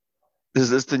Is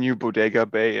this the new Bodega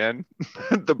Bay Inn?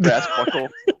 The brass buckle?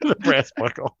 The brass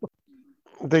buckle.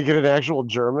 They get an actual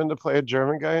German to play a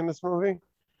German guy in this movie.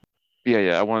 Yeah,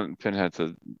 yeah. I want Pinhead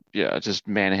to, yeah, just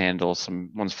manhandle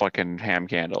someone's fucking ham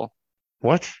candle.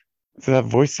 What? Did that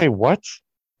voice say what?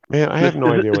 Man, I have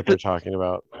no idea what they're talking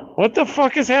about. What the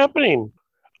fuck is happening?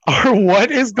 Our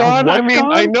what is Our gone? I what mean,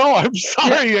 I gone? know, I'm Yeah.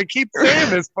 sorry, I keep saying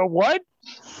this, but what?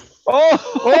 Oh,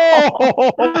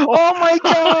 Oh, oh my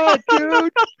God,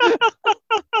 dude.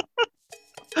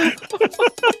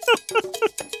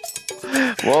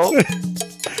 Well,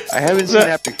 I haven't seen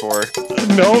that, that before.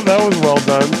 no, that was well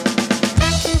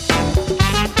done.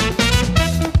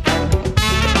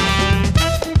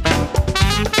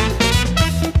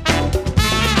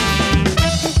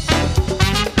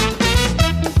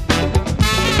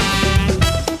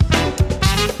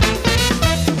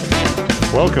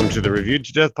 Welcome to the Reviewed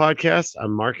to Death podcast.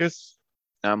 I'm Marcus.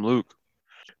 I'm Luke.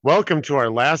 Welcome to our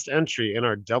last entry in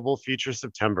our double feature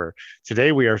September.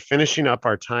 Today we are finishing up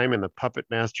our time in the Puppet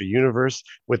Master universe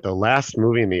with the last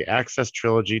movie in the Access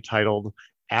trilogy titled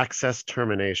Access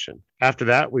Termination. After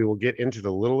that, we will get into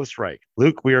The Littlest Reich.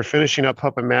 Luke, we are finishing up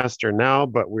Puppet Master now,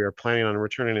 but we are planning on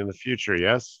returning in the future,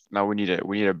 yes? Now we need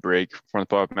a break from the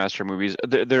Puppet Master movies.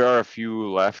 There are a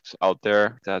few left out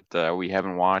there that we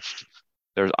haven't watched.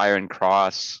 There's Iron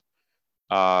Cross.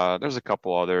 There's a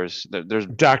couple others. There's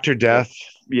Dr. Death.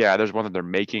 yeah, there's one that they're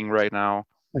making right now.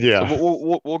 So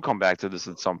Yeah. we'll come back to this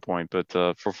at some point, but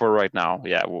for right now,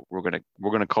 yeah, we're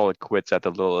gonna call it quits at the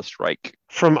Littlest Reich.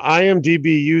 From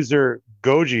IMDb user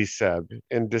Goji Seb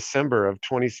in December of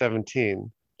 2017,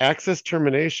 Access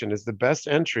Termination is the best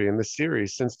entry in the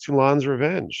series since Toulon's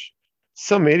Revenge.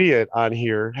 Some idiot on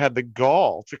here had the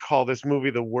gall to call this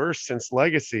movie the worst since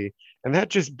Legacy, and that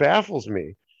just baffles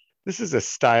me. This is a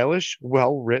stylish,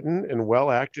 well written, and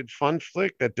well acted fun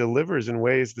flick that delivers in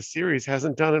ways the series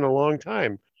hasn't done in a long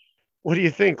time. What do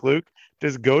you think, Luke?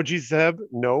 Does Goji Zeb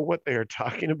know what they are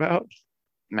talking about?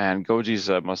 Man, Goji's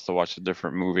must have watched a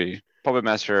different movie. Puppet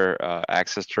Master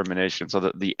Access Termination.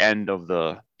 So the end of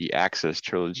the Access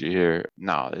trilogy here.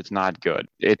 No, it's not good.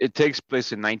 It takes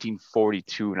place in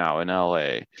 1942 now in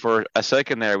LA. For a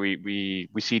second there, we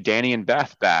see Danny and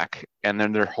Beth back, and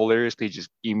then they're hilariously just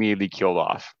immediately killed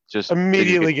off. Just they just get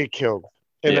Immediately get killed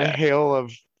in a yeah. hail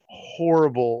of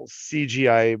horrible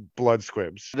CGI blood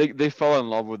squibs. They fell in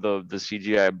love with the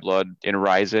CGI blood in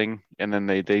Rising, and then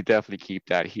they definitely keep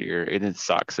that here, and it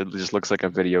sucks. It just looks like a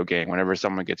video game. Whenever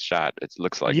someone gets shot, it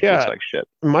looks Yeah, like shit.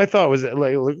 my thought was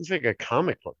like it looks like a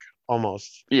comic book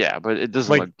almost. Yeah, but it doesn't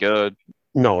Like look good.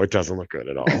 no, it doesn't look good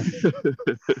at all.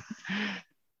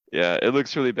 Yeah, it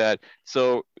looks really bad.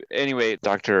 So anyway,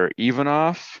 Dr.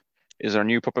 Ivanov is our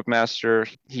new puppet master.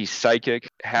 He's psychic.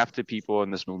 Half the people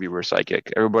in this movie were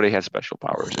psychic. Everybody had special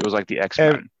powers. It was like the Ev-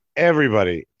 X-Men.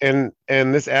 Everybody and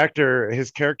this actor,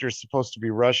 his character is supposed to be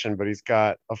Russian, but he's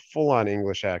got a full-on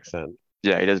English accent.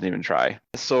 Yeah, he doesn't even try.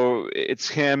 So it's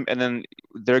him, and then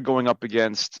they're going up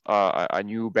against a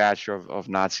new batch of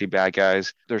Nazi bad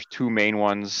guys. There's two main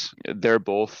ones. They're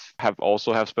both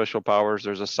also have special powers.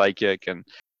 There's a psychic, and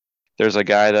there's a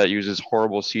guy that uses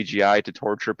horrible CGI to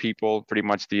torture people pretty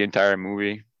much the entire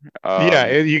movie. Yeah,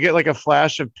 Um, you get like a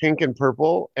flash of pink and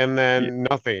purple, and y- then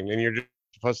nothing, and you're just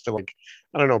supposed to like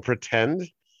I don't know, pretend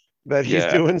that he's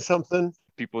yeah, doing something.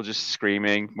 people just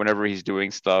screaming whenever he's doing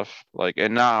stuff. Like,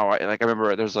 and now, I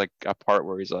remember there's like a part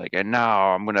where he's like, and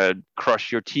now I'm gonna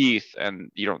crush your teeth, and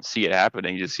you don't see it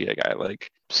happening. You just see a guy like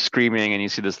screaming, and you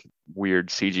see this weird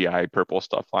CGI purple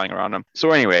stuff flying around him.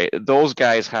 So anyway, those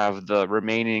guys have the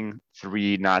remaining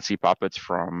three Nazi puppets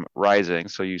from Rising.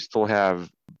 So you still have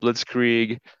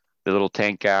Blitzkrieg, the little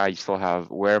tank guy. You still have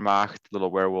Wehrmacht, little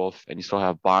werewolf, and you still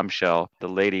have Bombshell, the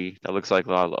lady that looks like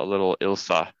a little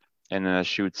Ilsa and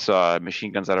shoots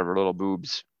machine guns out of her little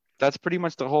boobs. That's pretty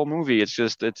much the whole movie. It's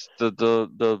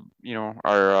the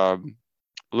our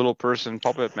little person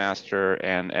puppet master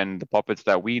and the puppets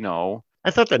that we know. I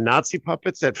thought the Nazi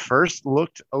puppets at first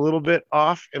looked a little bit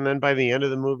off, and then by the end of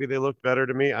the movie, they looked better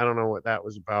to me. I don't know what that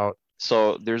was about.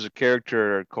 So there's a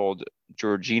character called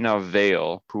Georgina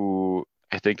Vale who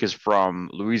I think is from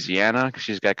Louisiana because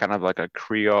she's got kind of like a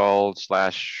Creole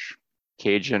slash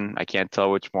Cajun, I can't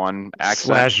tell which one, accent.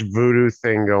 Slash voodoo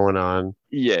thing going on.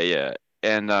 Yeah, yeah.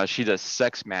 And she does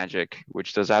sex magic,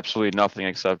 which does absolutely nothing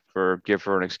except for give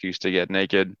her an excuse to get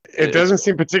naked. It It's doesn't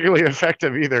seem particularly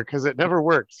effective either because it never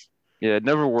works. yeah, it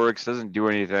never works. Doesn't do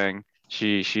anything.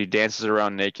 She dances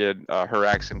around naked. Her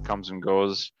accent comes and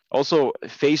goes. Also,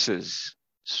 faces.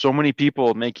 so many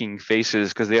people making faces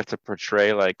because they have to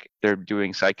portray like they're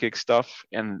doing psychic stuff,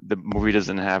 and the movie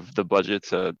doesn't have the budget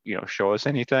to, show us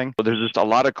anything. So there's just a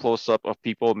lot of close up of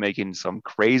people making some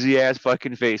crazy ass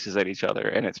fucking faces at each other,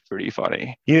 and it's pretty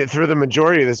funny. Through the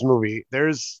majority of this movie,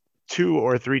 there's 2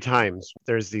 or 3 times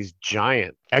there's these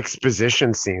giant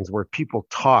exposition scenes where people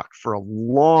talk for a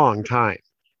long time,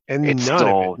 and It's none of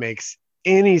it so makes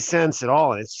any sense at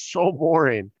all, and it's so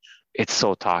boring. it's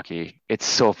so talky. It's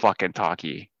so fucking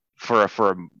talky. For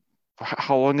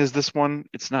how long is this one?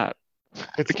 It's not. I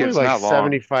It's think only it's like not long.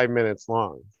 75 minutes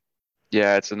long.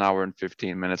 Yeah, it's an hour and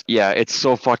 15 minutes. Yeah, it's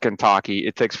so fucking talky.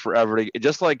 It takes forever to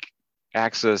just like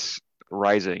Axis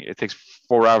Rising. It takes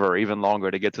forever, even longer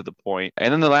to get to the point.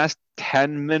 And then the last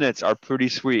 10 minutes are pretty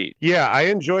sweet. Yeah, I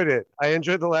enjoyed it. I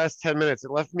enjoyed the last 10 minutes.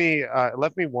 It left me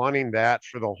wanting that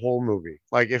for the whole movie.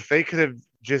 Like if they could have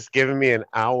just given me an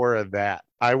hour of that,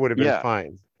 I would have been Yeah,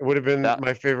 fine. It would have been that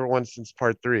my favorite one since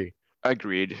part 3.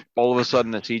 agreed. All of a sudden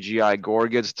the CGI gore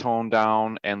gets toned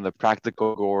down and the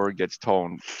practical gore gets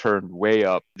turned way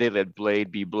up. They let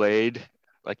Blade be Blade,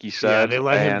 like you Yeah, said, they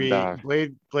let him and be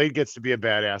Blade. Blade gets to be a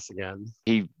badass again.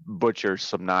 he butchers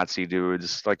some Nazi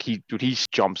dudes. Like he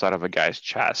jumps out of a guy's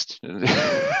chest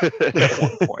at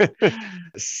one point.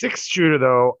 Six shooter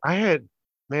though, a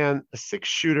 6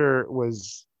 shooter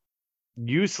was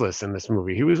useless in this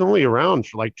movie. He was only around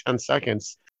for like 10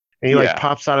 seconds, and he like Yeah,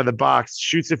 pops out of the box,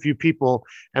 shoots a few people,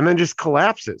 and then just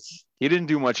collapses. he didn't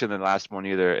do much in the last one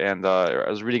either. And I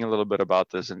was reading a little bit about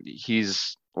this, and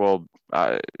he's well,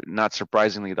 not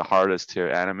surprisingly, the hardest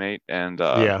to animate and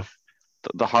Yeah.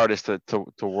 the hardest to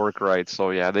work right.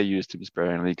 So yeah, they used him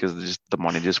sparingly because the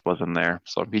money just wasn't there.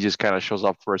 So he just kind of shows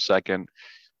up for a second,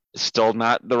 still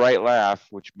not the right laugh,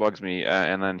 which bugs me,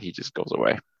 and then he just goes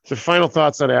away. So final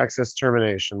thoughts on Access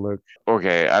Termination, Luke.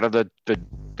 Okay, out of the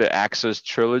Axis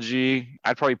trilogy,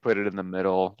 I'd probably put it in the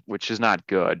middle, which is not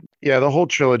good. Yeah, the whole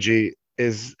trilogy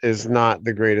is not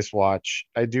the greatest watch.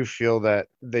 I do feel that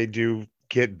they do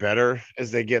get better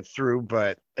as they get through,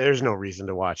 but there's no reason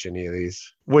to watch any of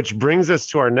these. Which brings us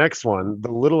to our next one,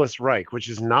 The Littlest Reich, which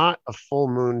is not a Full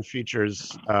Moon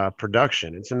Features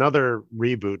production. It's another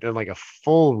reboot and like a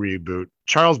full reboot.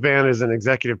 Charles Band is an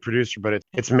executive producer, but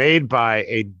it's made by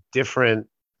a different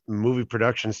movie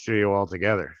production studio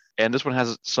altogether. And this one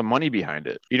has some money behind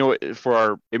it. For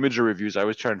our imagery reviews, I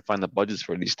was trying to find the budgets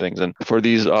for these things, and for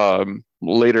these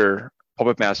later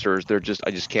Puppet Masters,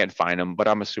 I just can't find them. But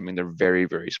I'm assuming they're very,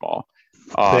 very small.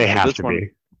 They For have this to one,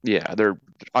 be. yeah, they're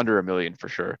under $1 million for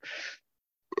sure.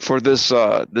 For this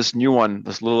new one,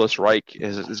 this Littlest Reich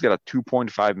is got a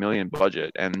 2.5 million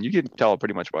budget, and you can tell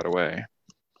pretty much right away.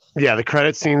 Yeah, the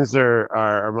credit scenes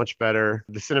are much better.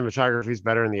 The cinematography is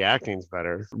better and the acting's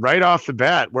better. Right off the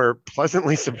bat, we're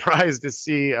pleasantly surprised to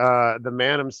see the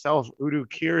man himself, Udo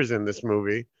Kier's in this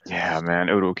movie. Yeah, man,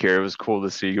 Udo Kier. It was cool to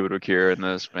see Udo Kier in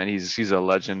this. Man, he's a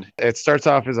legend. It starts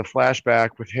off as a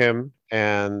flashback with him,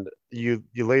 and you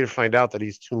later find out that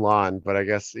he's Toulon, but I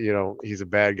guess he's a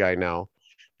bad guy now,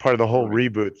 part of the whole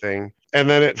Right. reboot thing. And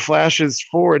then it flashes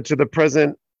forward to the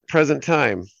present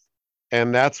time,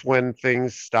 and that's when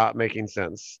things stop making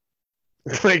sense.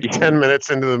 Like Yeah. 10 minutes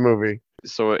into the movie.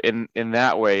 So in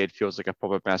that way, it feels like a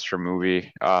Puppet Master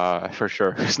movie, for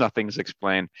sure. Because nothing's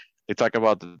explained. They talk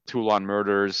about the Toulon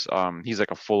murders. He's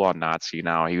like a full-on Nazi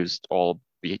now. He was all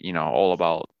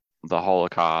about the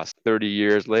Holocaust. 30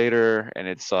 years later, and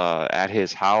it's at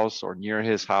his house or near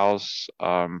his house.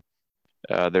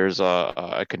 There's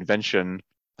a convention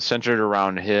centered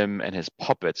around him and his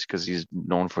puppets because he's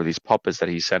known for these puppets that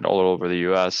he sent all over the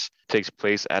U.S. It takes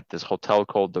place at this hotel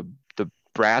called the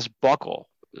Brass Buckle.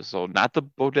 So not the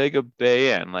Bodega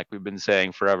Bay Inn like we've been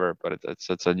saying forever, but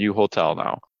it's a new hotel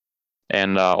now.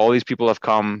 And all these people have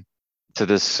come to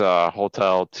this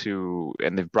hotel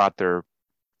and they've brought their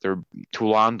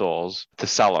Toulon dolls to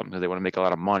sell them because they want to make a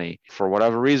lot of money. For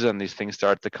whatever reason, these things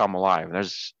start to come alive.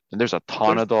 There's a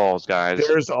ton of dolls, guys.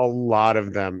 There's a lot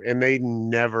of them, and they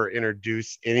never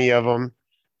introduce any of them.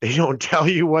 They don't tell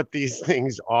you what these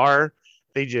things are.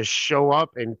 They just show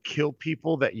up and kill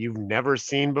people that you've never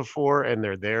seen before, and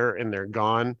they're there and they're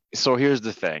gone. So here's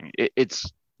the thing.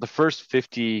 It's the first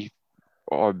 50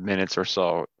 or minutes or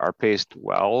so are paced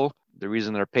well. The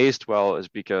reason they're paced well is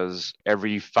because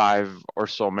every 5 or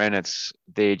so minutes,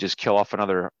 they just kill off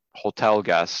another hotel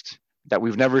guest that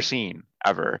we've never seen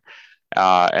ever.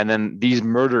 And then these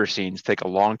murder scenes take a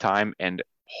long time, and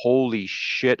holy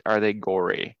shit, are they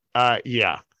gory?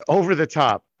 Yeah, over the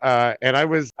top. And I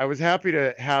was happy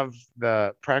to have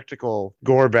the practical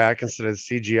gore back instead of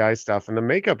CGI stuff, and the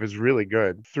makeup is really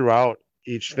good throughout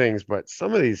each things. But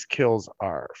some of these kills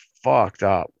are fucked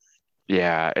up.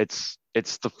 Yeah, it's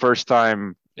the first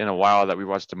time in a while that we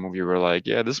watched the movie, we're like,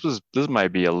 yeah, this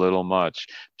might be a little much.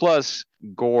 Plus,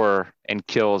 gore and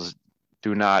kills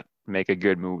do not make a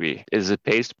good movie. Is it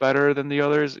paced better than the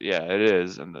others? Yeah, it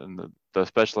is, and then the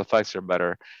special effects are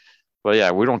better. But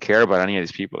yeah, we don't care about any of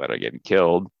these people that are getting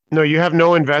killed. No, you have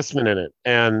no investment in it,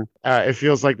 and it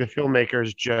feels like the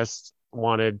filmmakers just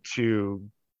wanted to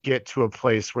get to a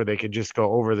place where they could just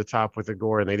go over the top with the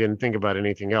gore, and they didn't think about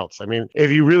anything else. I mean, if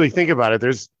you really think about it,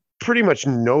 there's pretty much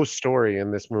no story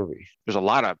in this movie. There's a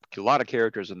lot of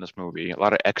characters in this movie, a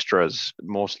lot of extras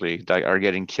mostly that are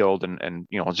getting killed and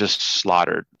just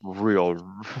slaughtered real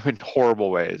in horrible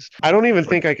ways. I don't even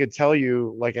think I could tell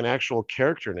you like an actual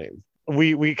character name.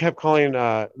 We kept calling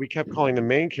the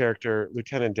main character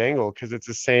Lieutenant Dangle because it's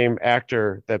the same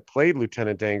actor that played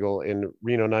Lieutenant Dangle in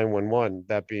Reno 911,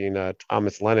 that being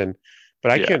Thomas Lennon.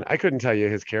 But Yeah. I couldn't tell you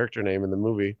his character name in the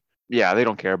movie. Yeah, they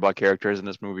don't care about characters in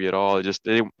this movie at all.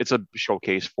 It's a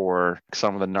showcase for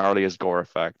some of the gnarliest gore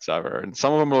effects ever, and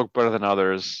some of them look better than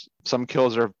others. Some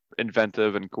kills are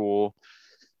inventive and cool.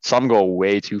 Some go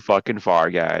way too fucking far,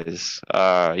 guys.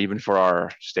 Even for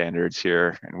our standards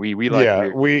here, and we like Yeah,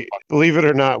 we we believe it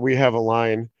or not, we have a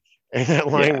line, and that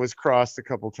line yeah was crossed a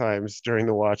couple times during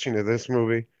the watching of this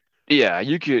movie. yeah.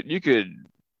 You could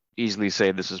easily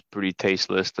say this is pretty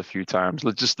tasteless a few times.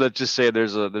 Let's just say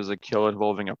there's a kill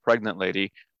involving a pregnant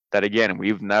lady that again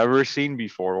we've never seen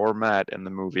before or met in the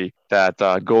movie that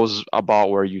goes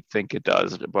about where you think it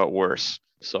does, but worse.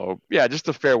 So yeah, just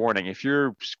a fair warning. If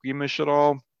you're squeamish at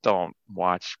all, don't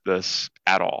watch this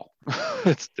at all.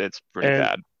 It's pretty And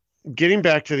bad. getting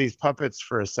back to these puppets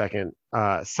for a second,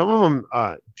 some of them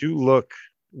do look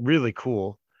really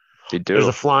cool. They There's a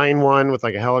do. flying one with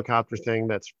like a helicopter thing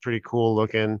that's pretty cool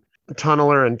looking.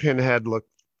 Tunneler and Pinhead look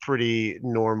pretty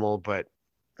normal, but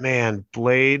man,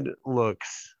 Blade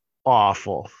looks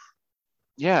awful.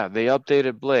 Yeah, they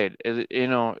updated Blade.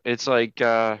 It's like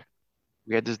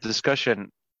we had this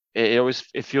discussion.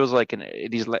 It feels like in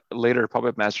these later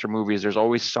Puppet Master movies, there's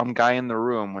always some guy in the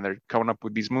room when they're coming up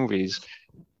with these movies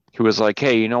who was like,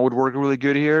 "Hey, what would work really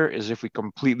good here is if we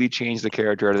completely change the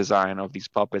character design of these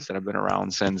puppets that have been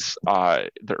around since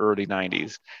the early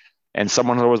 '90s." And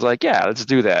someone was like, "Yeah, let's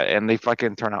do that," and they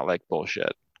fucking turn out like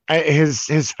bullshit.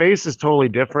 His face is totally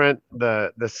different.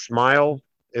 The smile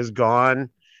is gone, and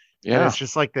Yeah, it's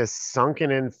just like this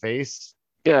sunken in face.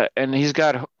 yeah, and he's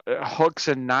got hooks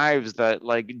and knives that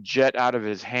like jet out of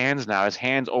his hands now. His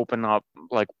hands open up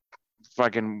like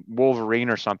fucking Wolverine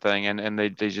or something, and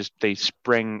they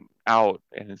spring out,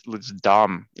 and it's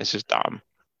dumb. It's just dumb.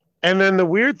 And then the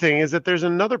weird thing is that there's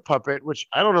another puppet, which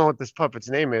I don't know what this puppet's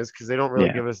name is because they don't really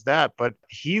Yeah, give us that, but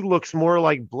he looks more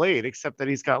like Blade, except that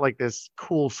he's got like this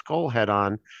cool skull head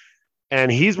on,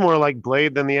 and he's more like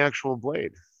Blade than the actual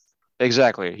Blade.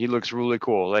 exactly. He looks really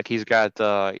cool. Like he's got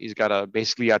a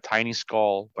basically a tiny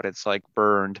skull, but it's like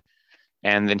burned,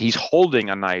 and then he's holding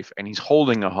a knife and he's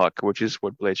holding a hook, which is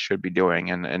what Blade should be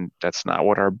doing, and that's not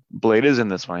what our Blade is in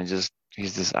this one. He's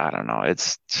just I don't know.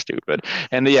 It's stupid.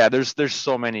 And yeah, there's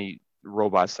so many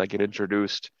robots that get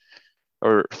introduced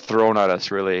or thrown at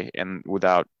us really and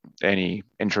without any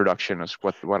introduction as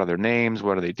what are their names,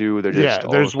 what do they do. They're Yeah, just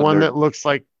all of a there's sudden one they're that looks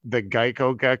like the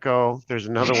Geico Gecko. There's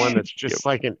another one that's yep. just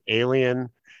like an alien.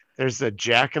 There's a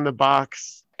Jack in the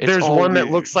Box. It's There's all one that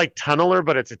weird. looks like Tunneler,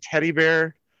 but it's a teddy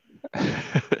bear.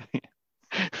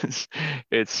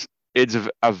 it's it's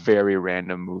a very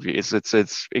random movie.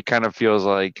 It kind of feels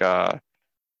like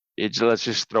let's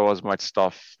just throw as much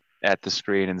stuff at the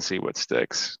screen and see what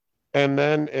sticks. And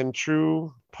then in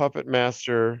true Puppet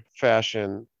Master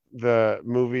fashion, the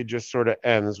movie just sort of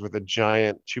ends with a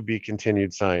giant to be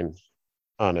continued sign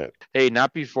on it. Hey,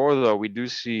 not before though. We do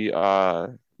see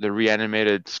the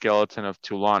reanimated skeleton of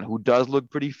Toulon, who does look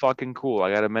pretty fucking cool.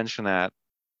 I gotta mention that.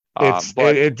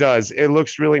 But It does. It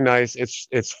looks really nice.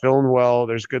 It's filmed well.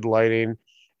 There's good lighting,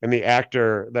 and the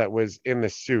actor that was in the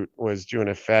suit was doing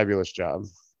a fabulous job.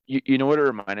 you know what it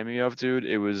reminded me of, dude?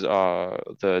 It was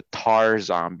the Tar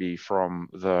zombie from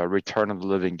the Return of the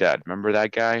Living Dead. Remember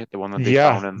that guy? The one that they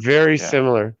Yeah, found in very yeah.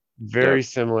 similar. Yep. Very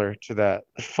similar to that.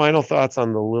 Final thoughts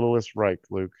on the Littlest Reich,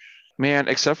 Luke. Man,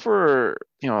 except for,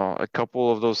 a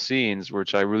couple of those scenes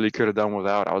which I really could have done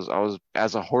without. I was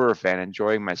as a horror fan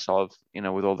enjoying myself,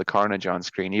 with all the carnage on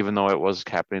screen, even though it was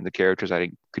happening to characters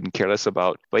couldn't care less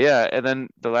about. But yeah, and then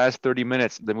the last 30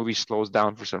 minutes, the movie slows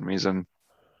down for some reason.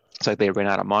 It's like they ran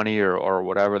out of money or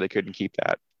whatever. They couldn't keep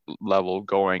that level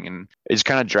going, and it just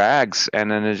kind of drags, and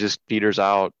then it just peters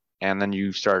out, and then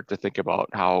you start to think about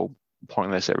how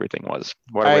pointless everything was.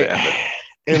 What a way to end it.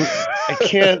 I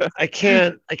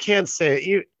and I can't say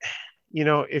it.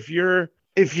 If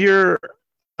you're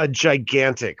a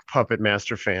gigantic Puppet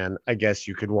Master fan, I guess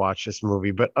you could watch this movie.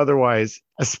 But otherwise,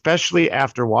 especially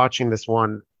after watching this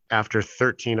one after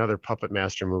 13 other Puppet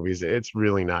Master movies, it's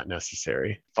really not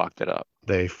necessary. Fucked it up.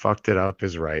 They fucked it up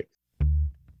is right.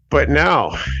 But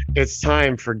now it's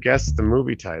time for Guess the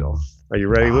Movie Title. Are you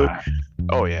ready, Luke?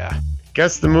 Oh, yeah.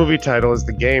 Guess the Movie Title is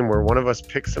the game where one of us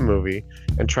picks a movie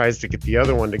and tries to get the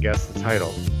other one to guess the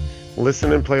title.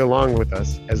 Listen and play along with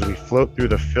us as we float through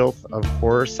the filth of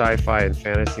horror, sci-fi, and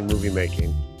fantasy movie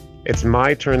making. It's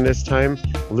my turn this time.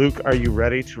 Luke, are you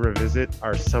ready to revisit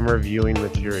our summer viewing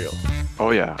material?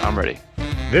 Oh, yeah, I'm ready.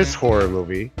 This horror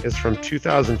movie is from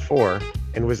 2004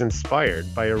 and was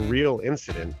inspired by a real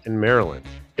incident in Maryland.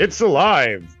 It's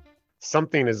alive!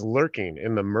 Something is lurking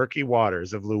in the murky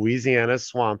waters of Louisiana's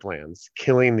swamplands,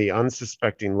 killing the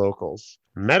unsuspecting locals.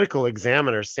 Medical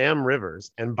examiner Sam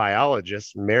Rivers and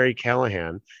biologist Mary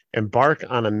Callahan embark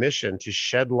on a mission to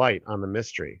shed light on the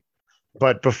mystery.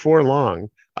 But before long,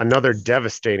 another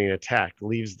devastating attack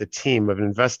leaves the team of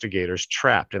investigators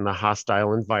trapped in the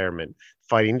hostile environment,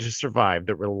 fighting to survive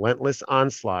the relentless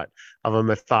onslaught of a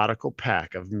methodical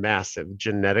pack of massive,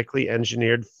 genetically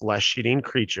engineered flesh-eating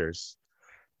creatures.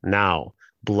 Now,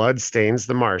 blood stains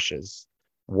the marshes.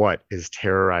 What is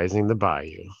terrorizing the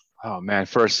bayou? Oh, man,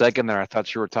 for a second there, I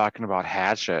thought you were talking about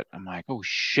Hatchet. I'm like, oh,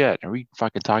 shit. Are we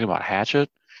fucking talking about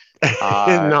Hatchet?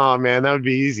 No, man, that would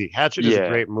be easy. Hatchet is a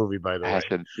great movie, by the way.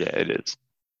 Yeah, it is.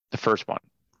 The first one.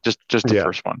 Just the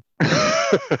first one.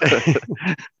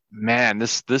 Man,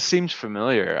 this seems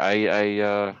familiar.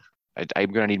 I'm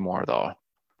gonna need more though.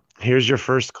 Here's your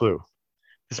first clue.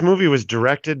 This movie was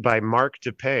directed by Mark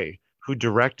Dupe, who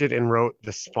directed and wrote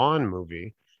the Spawn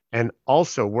movie and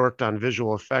also worked on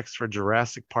visual effects for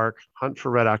Jurassic Park, Hunt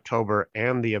for Red October,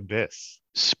 and The Abyss.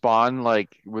 Spawn,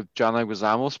 like with John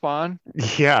Leguizamo Spawn?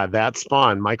 Yeah, that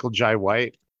Spawn, Michael Jai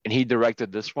White. And he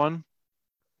directed this one?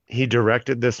 He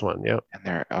directed this one, yep.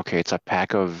 And it's a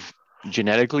pack of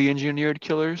genetically engineered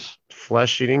killers?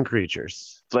 Flesh-eating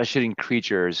creatures. Flesh-eating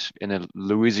creatures in a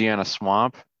Louisiana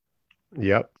swamp?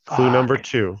 Yep. Clue number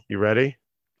 2. You ready?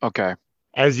 Okay.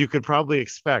 As you could probably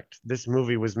expect, this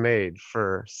movie was made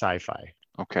for sci-fi.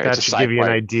 Okay. That should give you an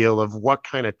idea of what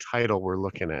kind of title we're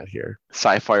looking at here.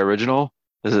 Sci-fi original?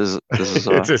 This is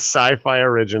It's a sci-fi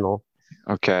original.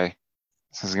 Okay.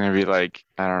 This is gonna be like,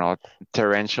 I don't know,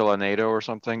 Tarantula NATO or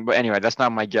something. But anyway, that's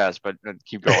not my guess, but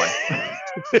keep going.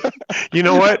 You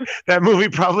know what? That movie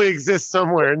probably exists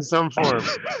somewhere in some form.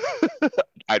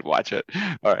 I'd watch it.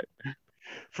 All right.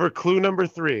 For clue number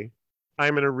 3,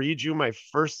 I'm going to read you my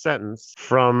first sentence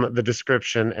from the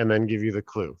description and then give you the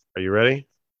clue. Are you ready?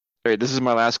 Wait, this is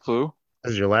my last clue?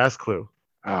 This is your last clue.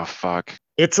 Oh, fuck.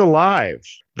 It's alive.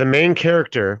 The main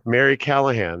character, Mary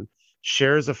Callahan,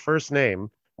 shares a first name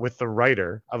with the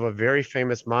writer of a very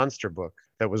famous monster book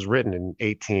that was written in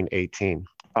 1818.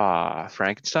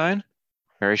 Frankenstein?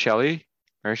 Mary Shelley?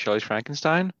 Mary Shelley's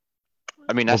Frankenstein?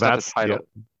 I mean, that's not the title.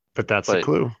 Yeah, but that's a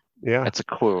clue. Yeah. That's a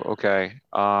clue. Okay.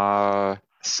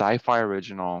 Sci-fi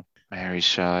original. Mary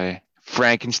Shelley.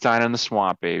 Frankenstein in the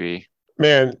Swamp, baby.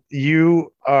 Man,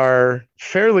 you are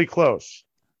fairly close.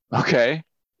 Okay.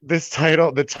 The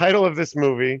title of this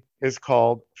movie is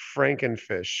called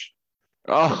Frankenfish.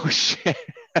 Oh, shit.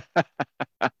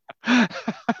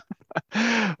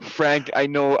 I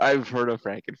know I've heard of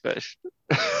Frankenfish.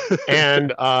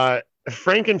 And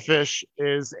Frankenfish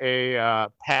is a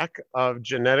pack of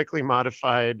genetically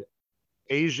modified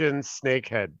Asian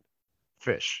snakehead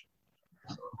fish.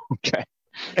 Okay.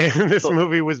 And this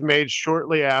movie was made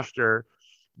shortly after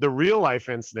the real life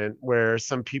incident where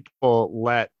some people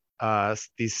let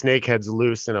these snakeheads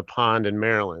loose in a pond in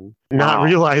Maryland, not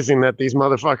realizing that these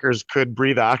motherfuckers could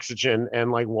breathe oxygen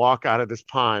and like walk out of this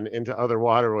pond into other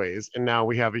waterways. And now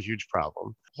we have a huge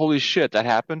problem. Holy shit, that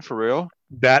happened for real?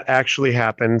 That actually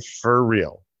happened for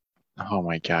real. Oh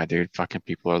my God, dude. Fucking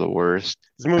people are the worst.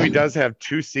 This movie does have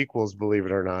 2 sequels, believe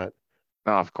it or not.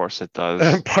 Oh, of course it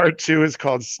does. Part 2 is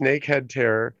called Snakehead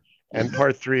Terror, and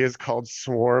part 3 is called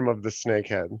Swarm of the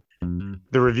Snakehead.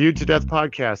 The Reviewed to Death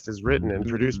podcast is written and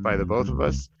produced by the both of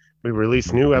us. We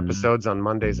release new episodes on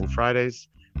Mondays and Fridays.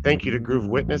 Thank you to Groove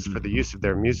Witness for the use of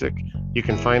their music. You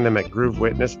can find them at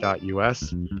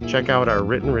groovewitness.us. Check out our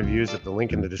written reviews at the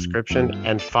link in the description,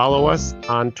 and follow us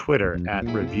on Twitter at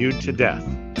Reviewed to Death.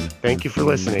 Thank you for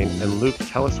listening, and Luke,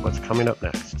 tell us what's coming up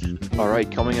next. All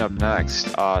right, coming up next,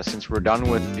 since we're done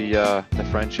with the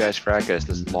franchise fracas,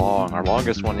 our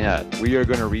longest one yet, we are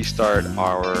going to restart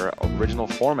our original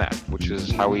format, which is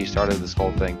how we started this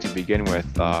whole thing to begin with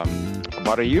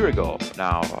about a year ago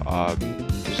now.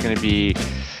 There's going to be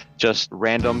just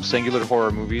random singular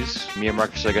horror movies. Me and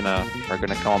Marcus are gonna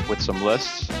come up with some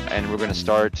lists, and we're gonna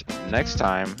start next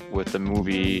time with the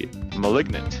movie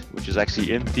Malignant, which is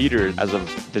actually in theaters as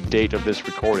of the date of this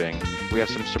recording. We have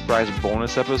some surprise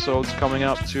bonus episodes coming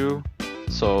up too,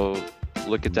 so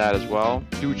look at that as well.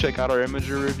 Do check out our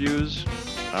imagery reviews.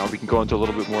 We can go into a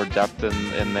little bit more depth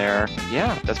in there.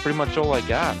 Yeah, that's pretty much all I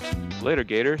got. Later,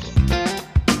 Gators.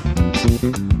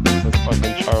 That's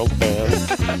fucking Charles Band.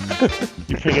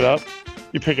 You pick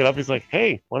it up. He's like,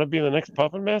 "Hey, want to be the next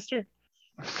Puppet Master?"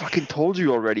 I fucking told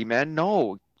you already, man.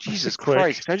 No, Jesus Quick.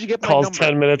 Christ! How'd you get my Calls number?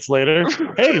 10 minutes later.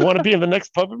 "Hey, want to be in the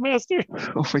next Puppet Master?"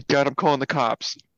 Oh my God, I'm calling the cops.